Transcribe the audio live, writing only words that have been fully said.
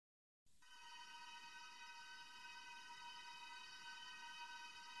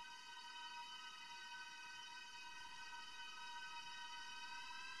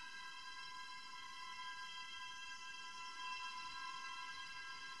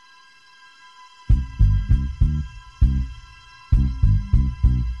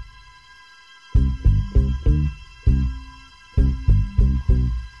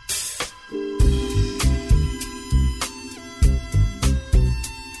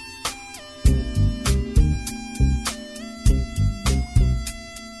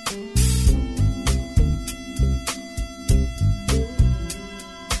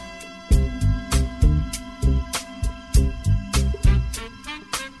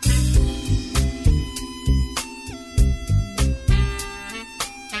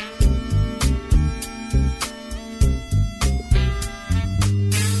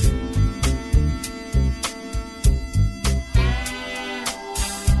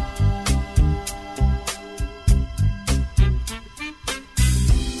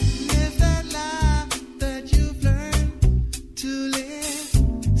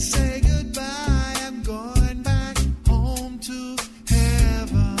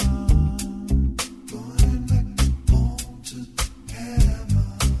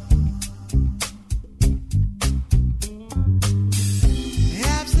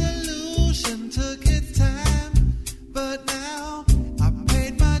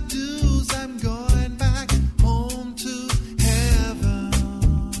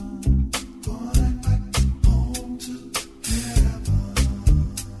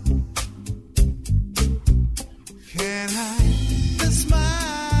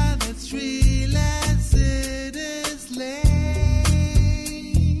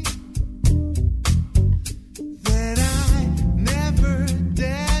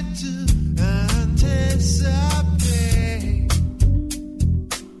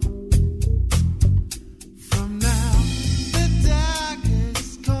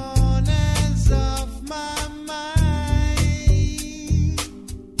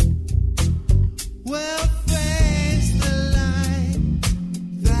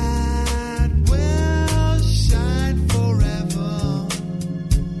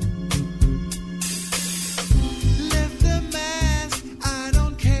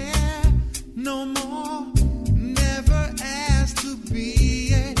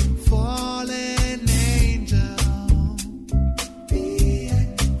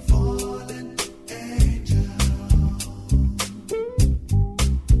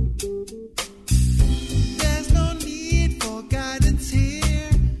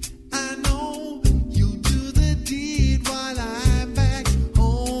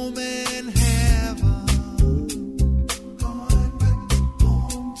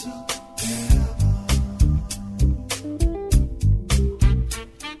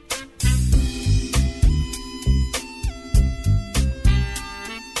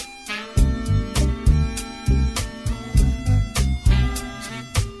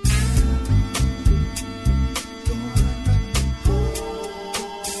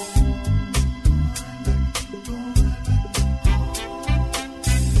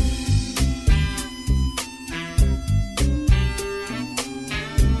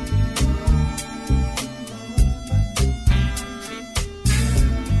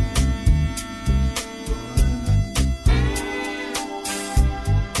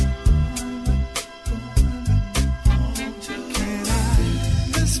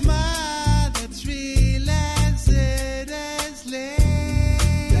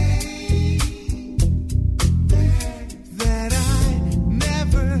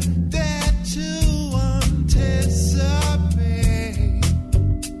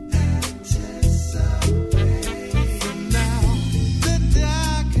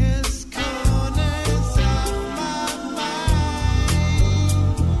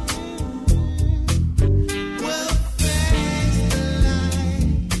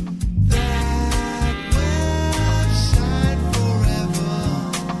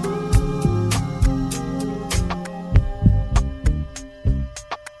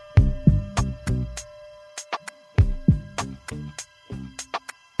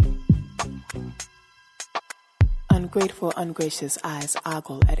Ungrateful, ungracious eyes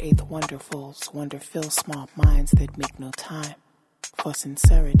ogle at eighth wonderfuls, wonder-fill small minds that make no time for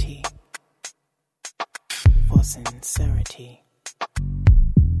sincerity. For sincerity.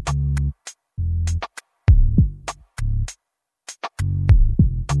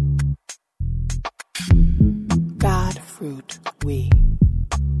 God fruit we,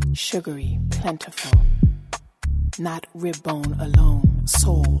 sugary, plentiful, not rib bone alone,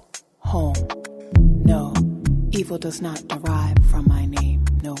 soul, home. No, evil does not derive from my name.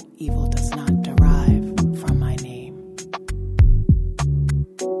 No, evil does not derive from my name.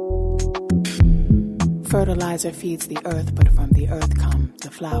 Fertilizer feeds the earth, but from the earth come the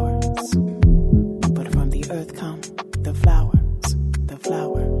flowers. But from the earth come the flowers, the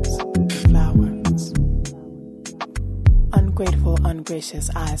flowers, the flowers. Ungrateful, ungracious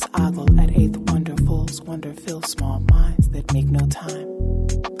eyes ogle at eighth wonderfuls, wonder-fill small minds that make no time.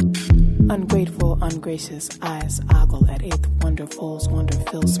 Ungrateful, ungracious eyes ogle at eighth wonderfuls,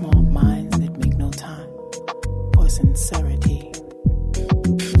 wonder-fill small minds that make no time for sincerity.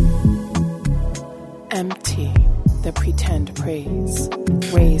 Empty, the pretend praise.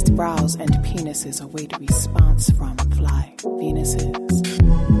 Raised brows and penises await response from fly Venuses,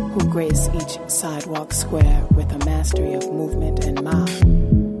 who grace each sidewalk square with a mastery of movement and mob,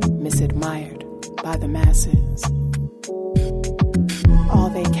 misadmired by the masses. All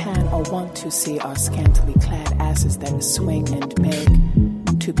they can or want to see are scantily clad asses that swing and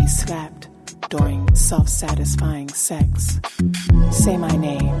beg to be slapped during self-satisfying sex. Say my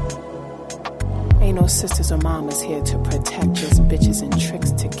name. Ain't no sisters or mamas here to protect, just bitches and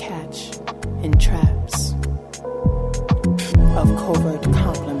tricks to catch in traps of covert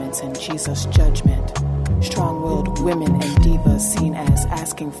compliments and Jesus judgment. Strong-willed women and divas seen as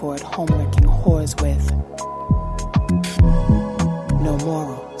asking for it, home-wrecking whores with no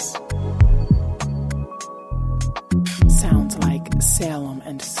morals. Sounds like Salem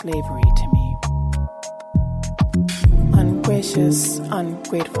and slavery to me. Ungracious,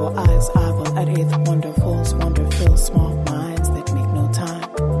 ungrateful eyes ogle at eighth wonderfuls, wonder-fill small minds that make no time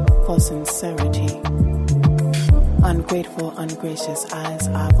for sincerity. Ungrateful, ungracious eyes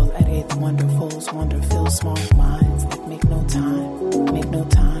ogle at eighth wonderfuls, wonder-fill small minds that make no time, make no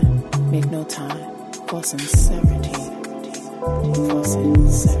time, make no time for sincerity. For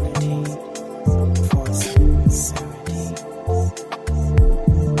sincerity, for sincerity.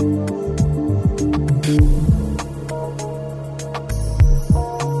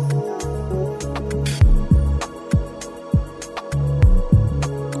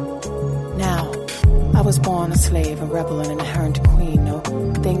 Now, I was born a slave, a rebel, an inherent queen. No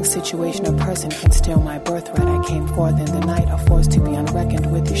thing, situation, or person can steal my birthright. I came forth in the night, a force to be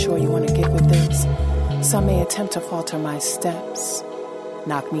unreckoned with. You sure you want to get with this? Some may attempt to falter my steps,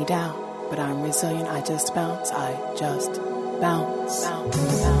 knock me down, but I'm resilient. I just bounce, I just bounce, bounce,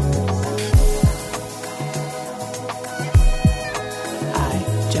 bounce, bounce. I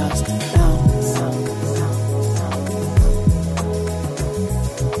just bounce, bounce, bounce, bounce.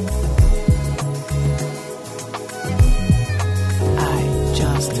 I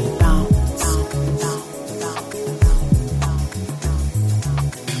just bounce.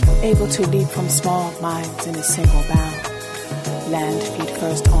 Able to leap from small minds in a single bound. Land feet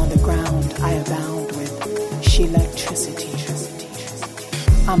first on the ground, I abound with she-electricity.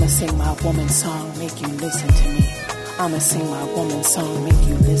 I'ma sing my woman song, make you listen to me. I'ma sing my woman song, make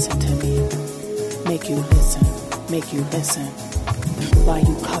you listen to me. Make you listen. While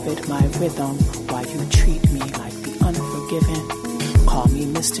you covet my rhythm, while you treat me like the unforgiven. Call me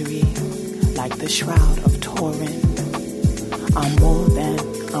mystery, like the shroud of Turin. I'm more than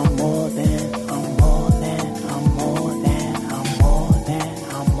that.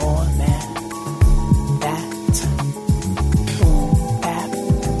 Boom, bap,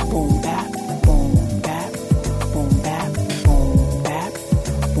 boom, bap, boom, bap, boom, bap, boom, bap,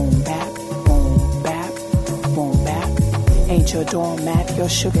 boom, bap, boom, bap, boom, bap. Ain't your doormat, your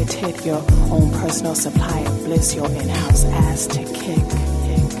sugar tit, your own personal supply of bliss, your in-house ass to kick.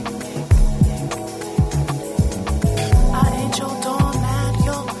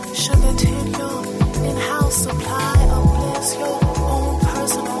 Supply of bliss, your own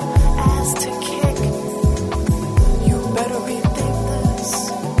personal ass to kick. You better rethink this.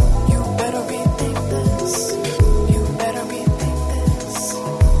 You better rethink this. You better rethink this.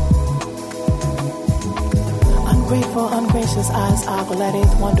 Ungrateful, ungracious eyes ogle at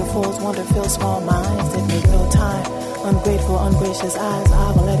eighth wonderfuls, wonder-fill small minds that make no time. Ungrateful, ungracious eyes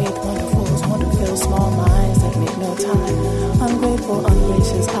ogle at eighth wonderfuls, wonder-fill small minds that make no time. Ungrateful,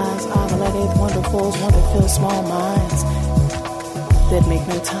 ungracious eyes ogle at eighth wonderfuls, wonder-fill small minds that make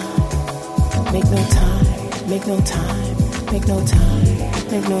no time, make no time, make no time. Make no time,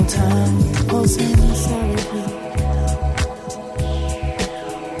 pulsing solidly.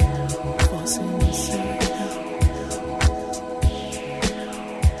 Pulsing solidly.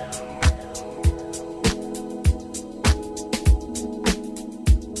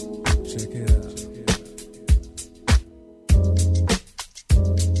 Check it out.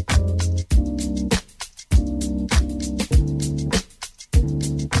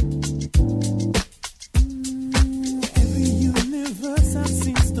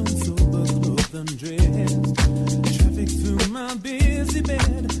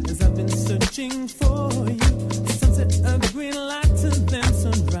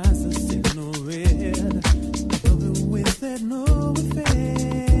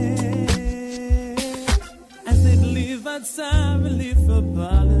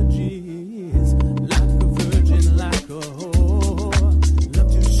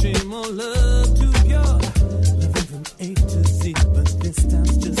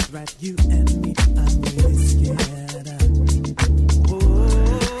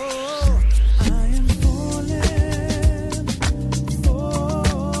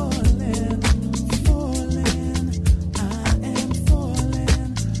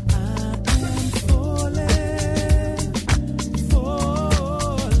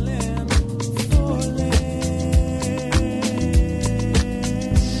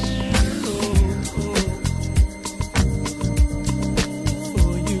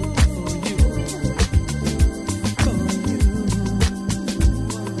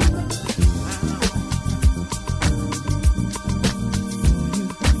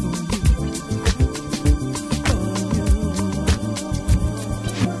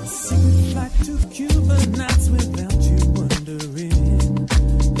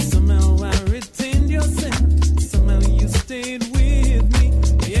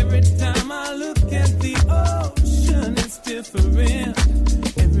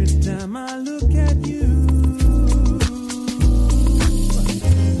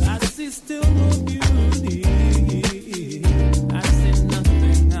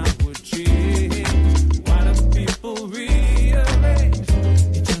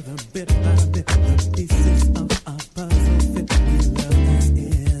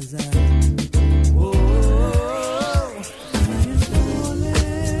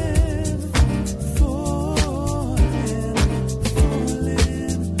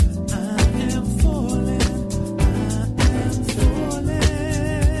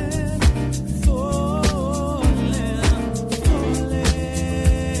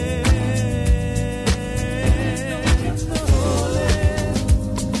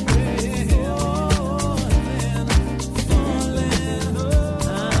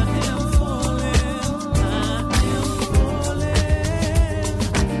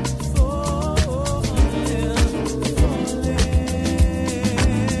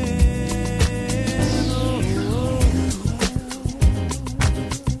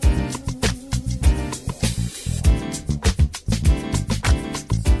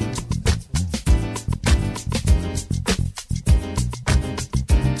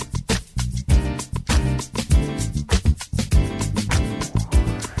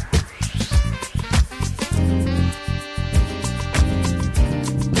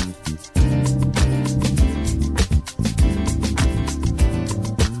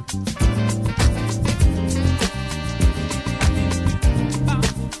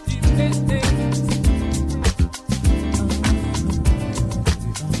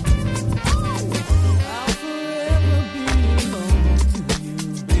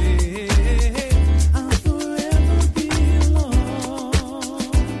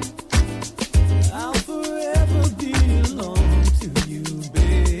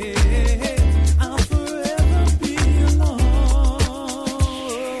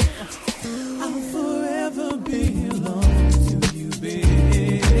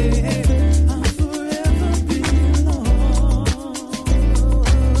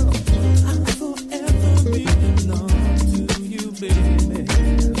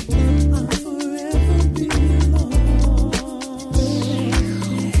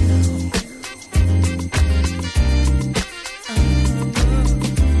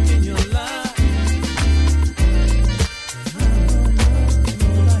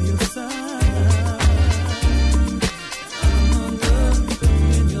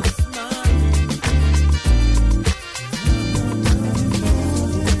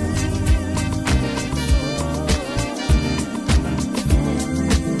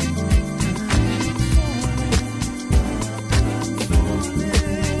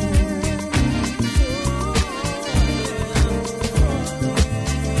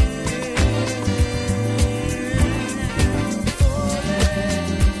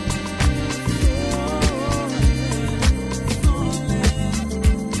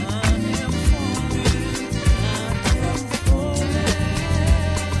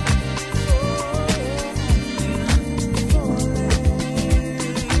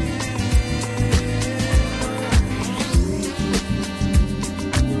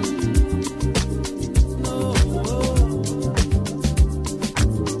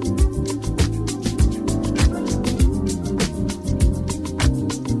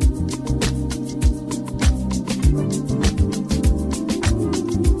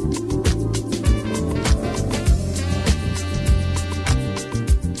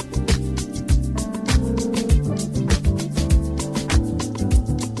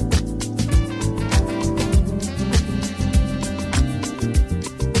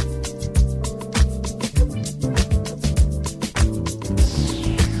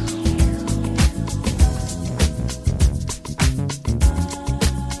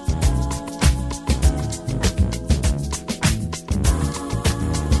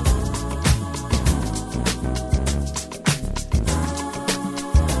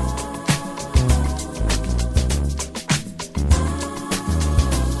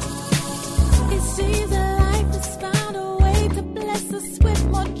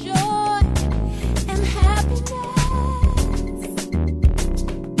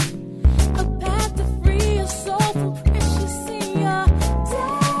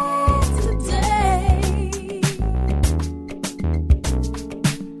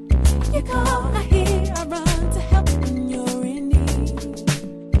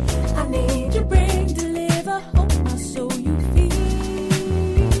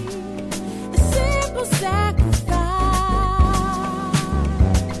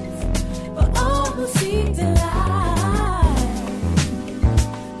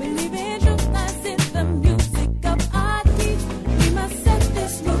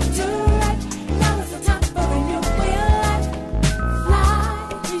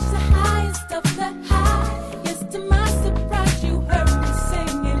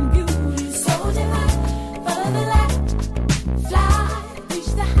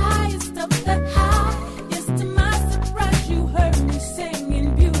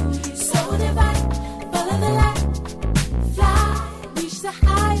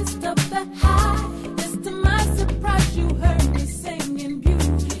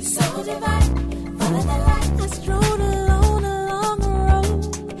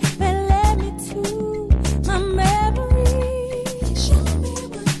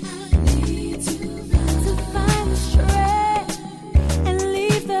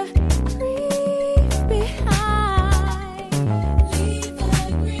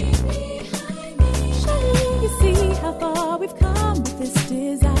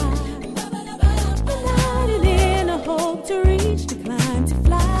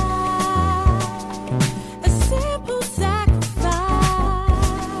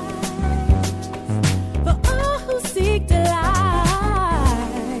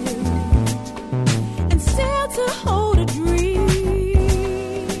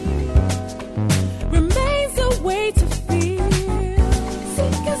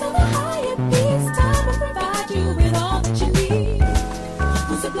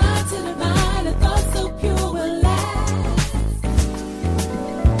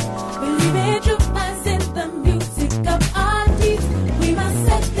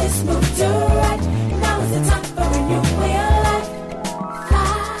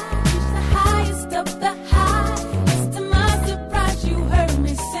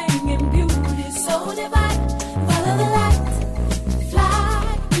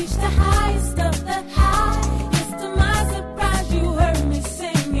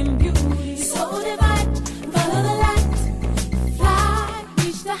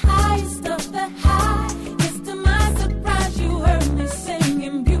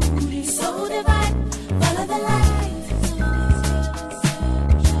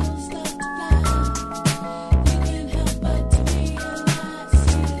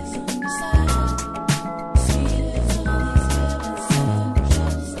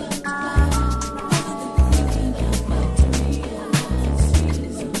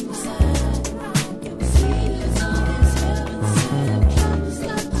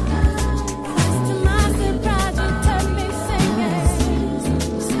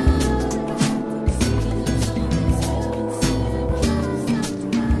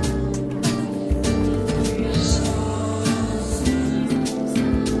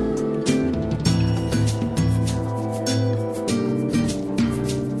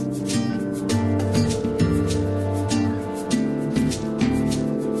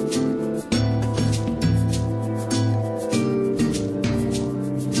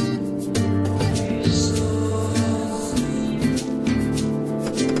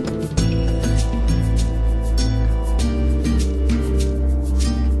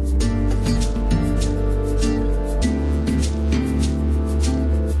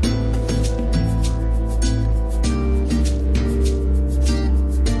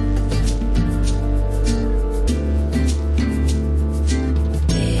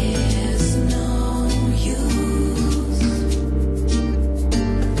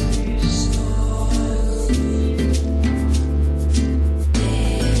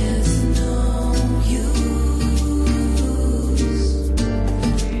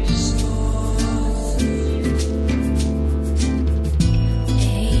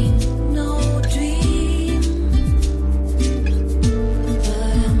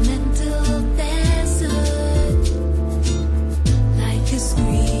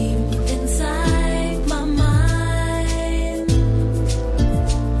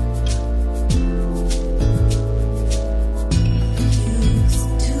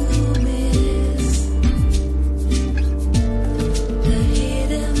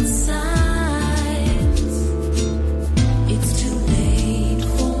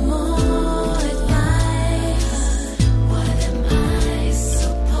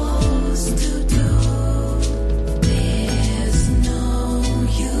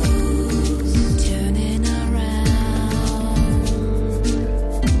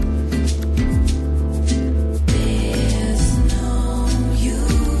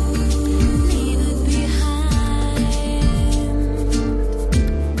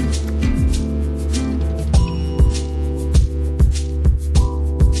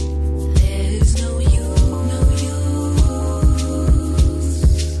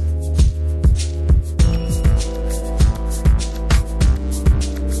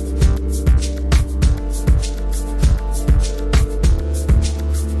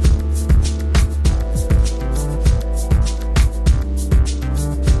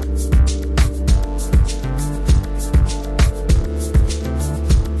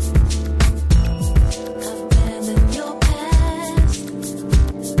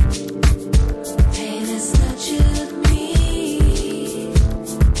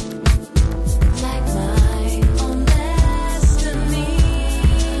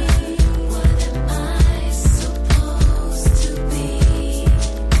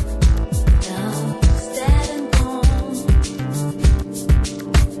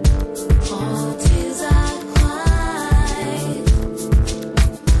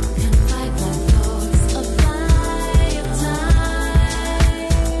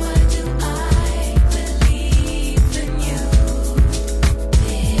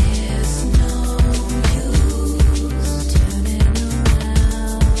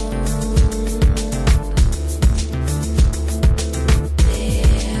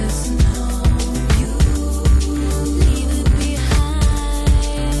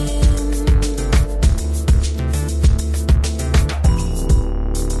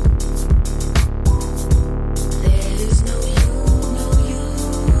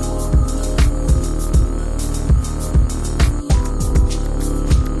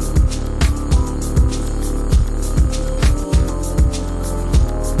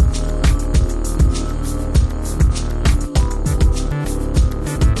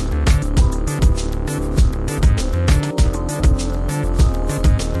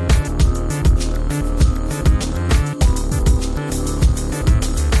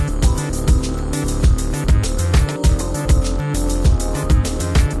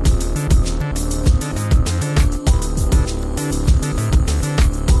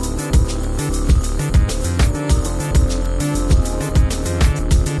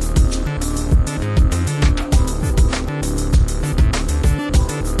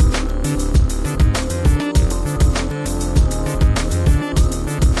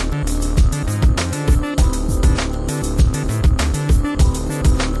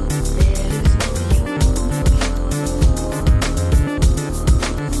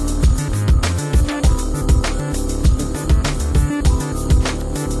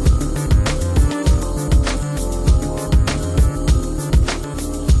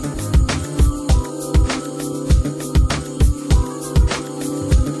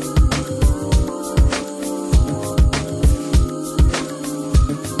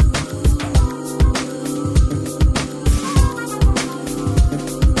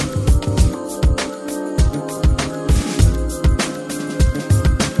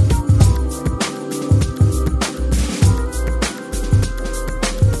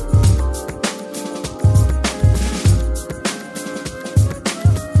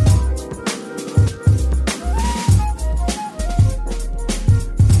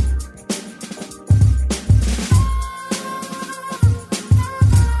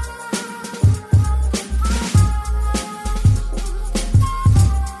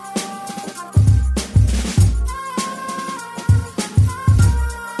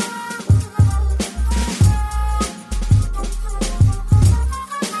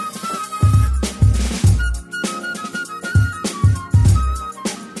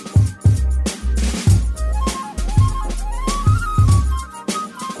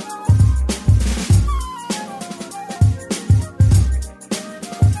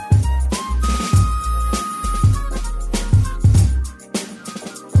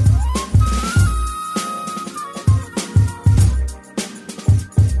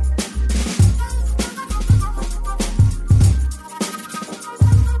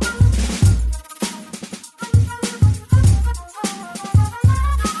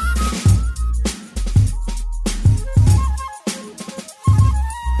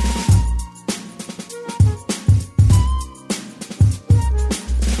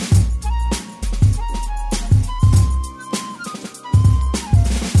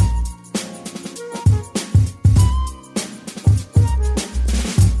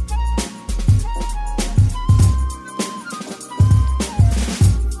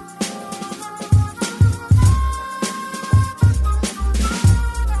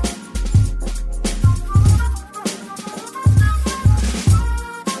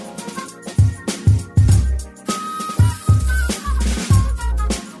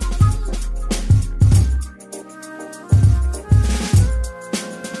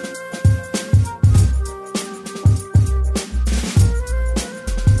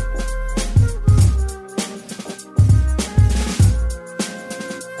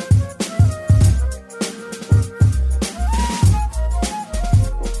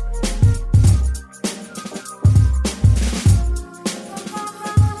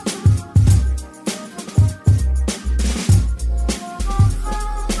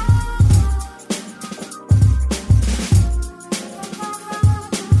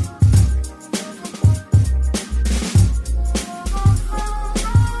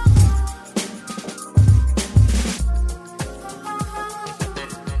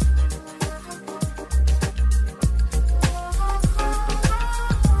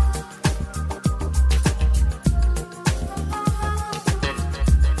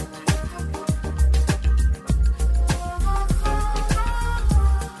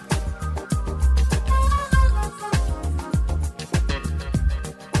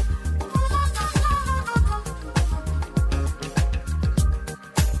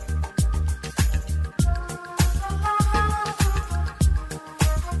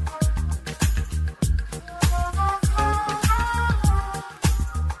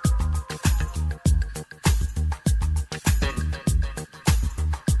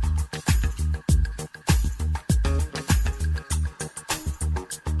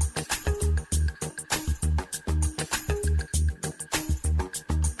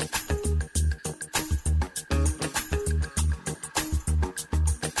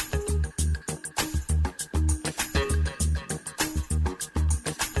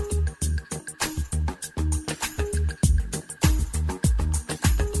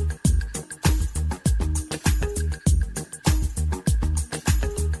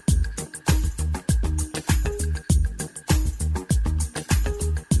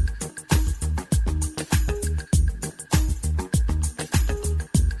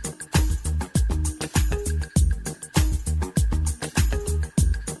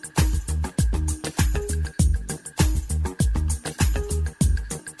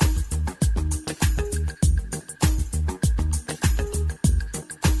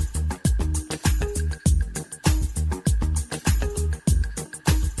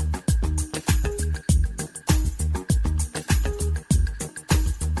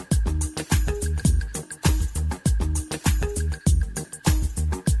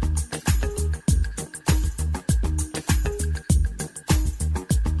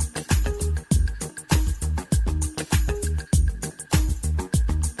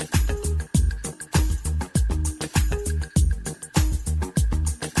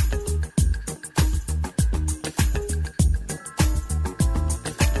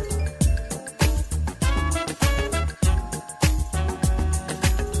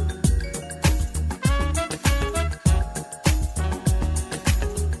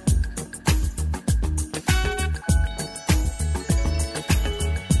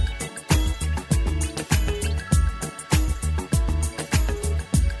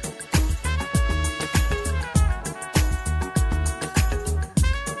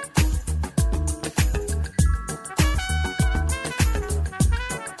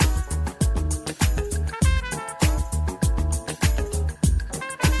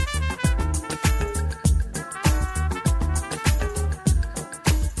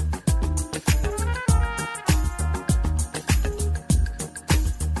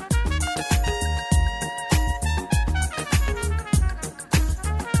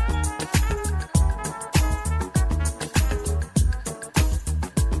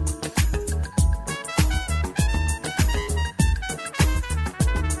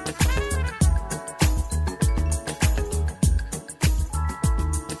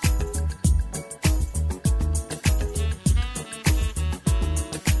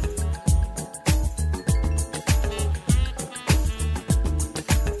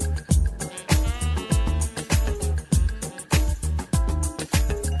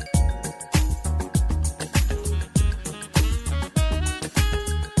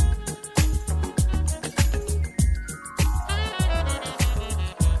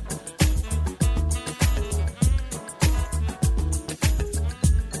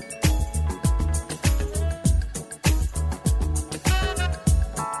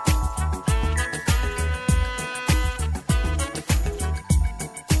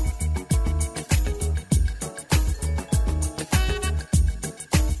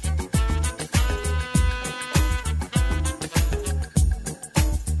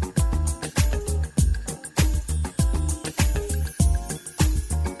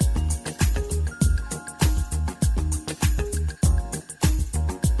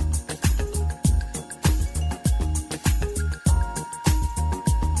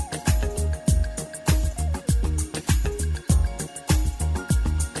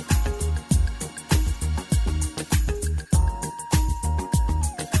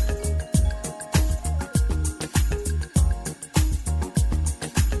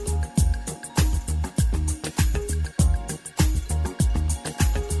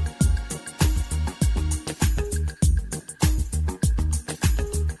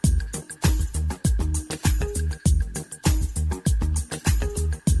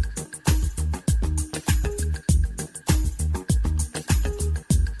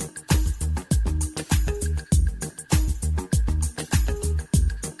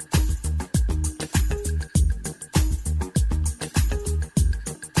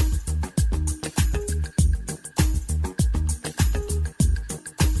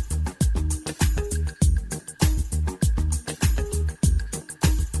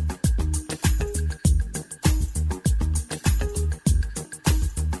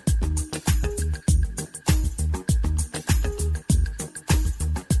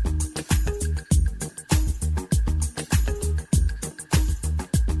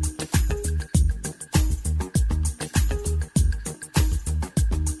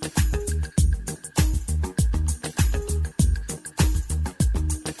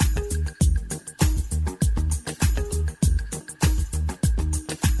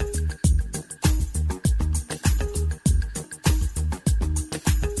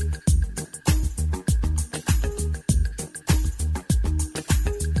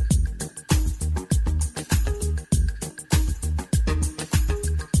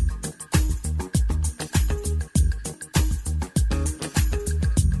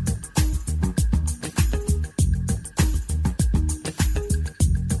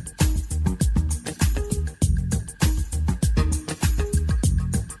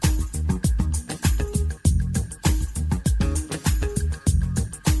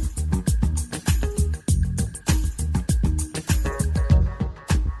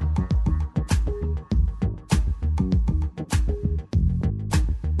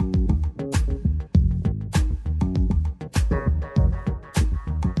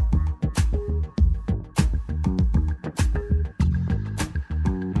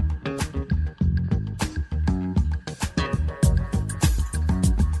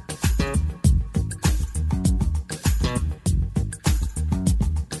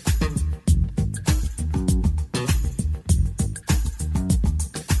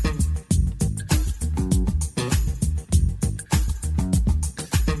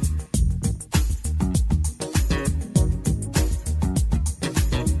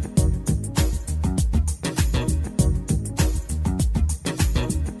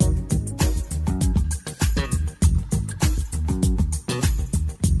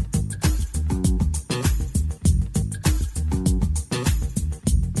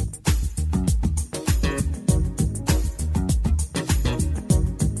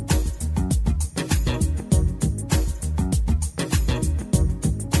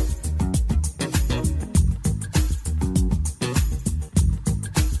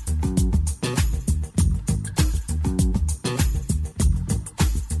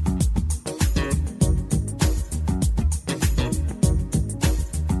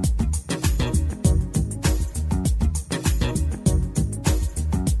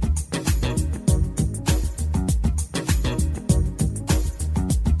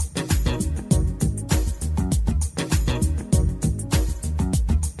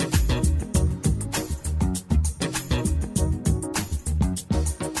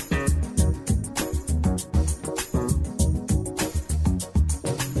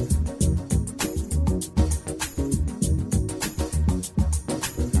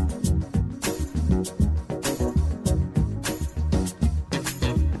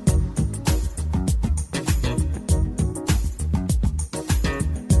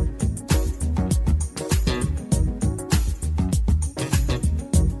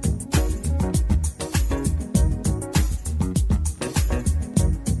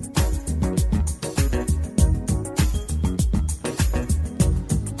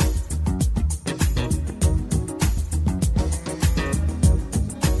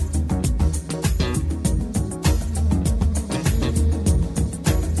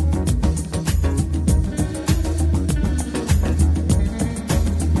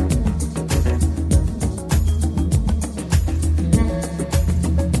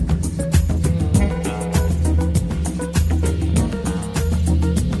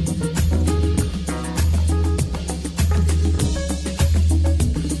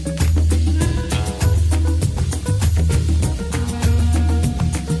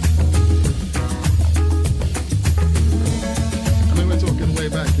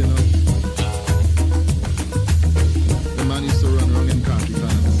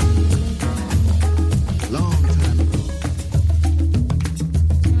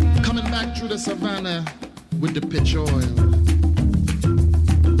 Havana with the pitch oil.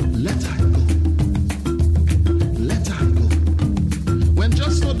 Let I go. Let I go. When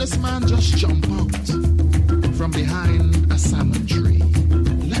just so this man just jump out from behind a salmon tree.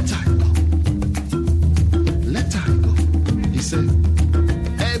 Let I go. Let I go. He said,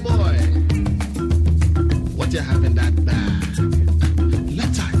 hey boy, what you have in that bag?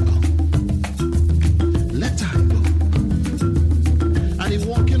 Let I go. Let I go. And he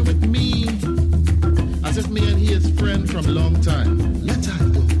walking with me as if me and he is friend from a long time. Let I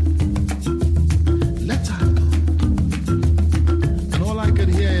go. Let I go. And all I could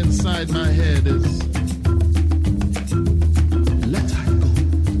hear inside my head is, let I go.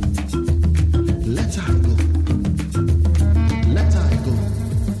 Let I go. Let I go.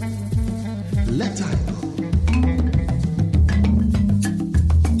 Let I go.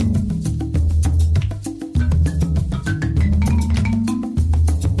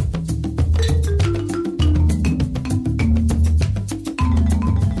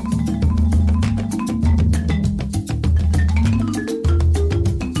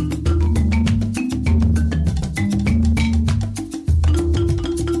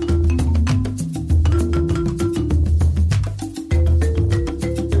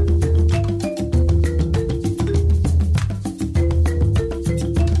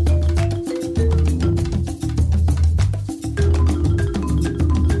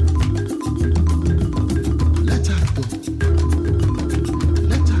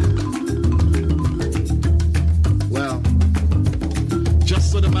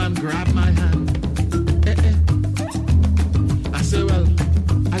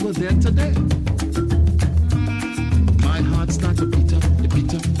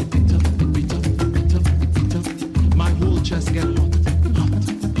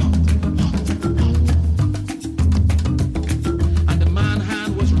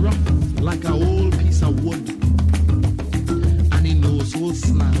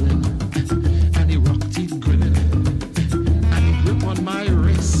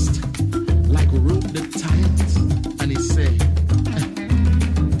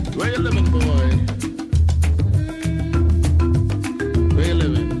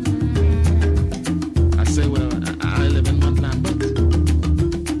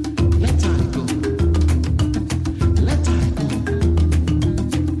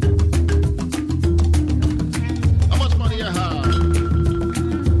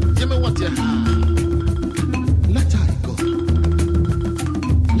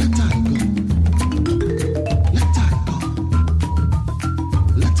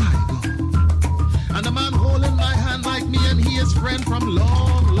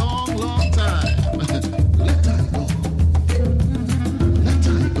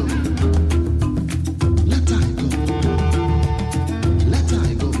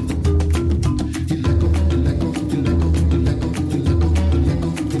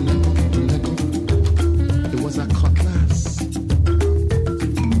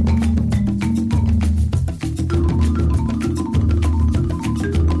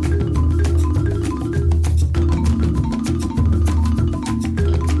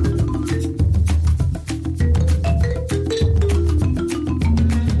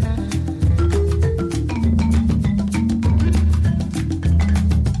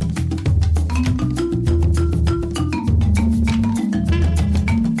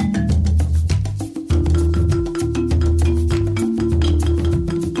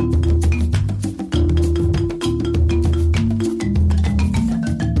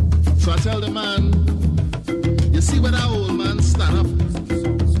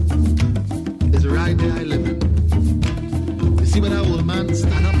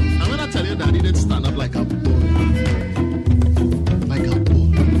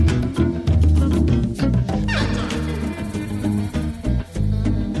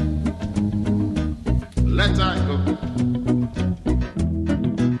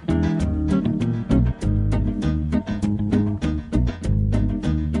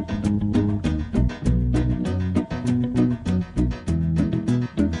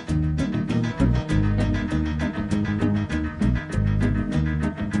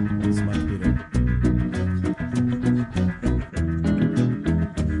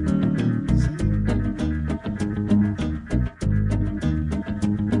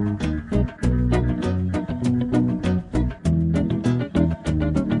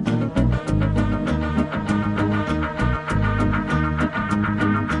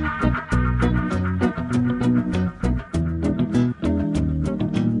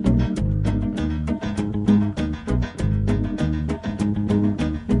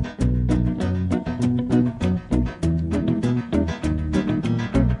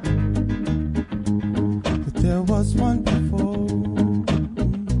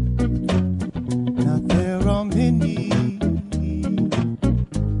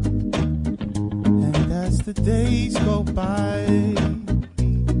 the days go by,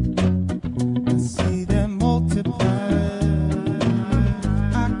 I see them multiply.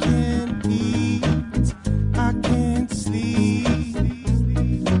 I can't eat, I can't sleep,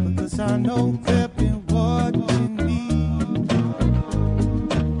 because I know they've been watching me,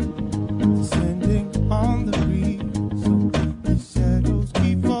 descending on the breeze. The shadows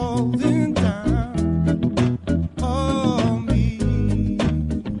keep falling down on me.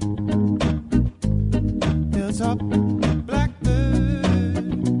 There's a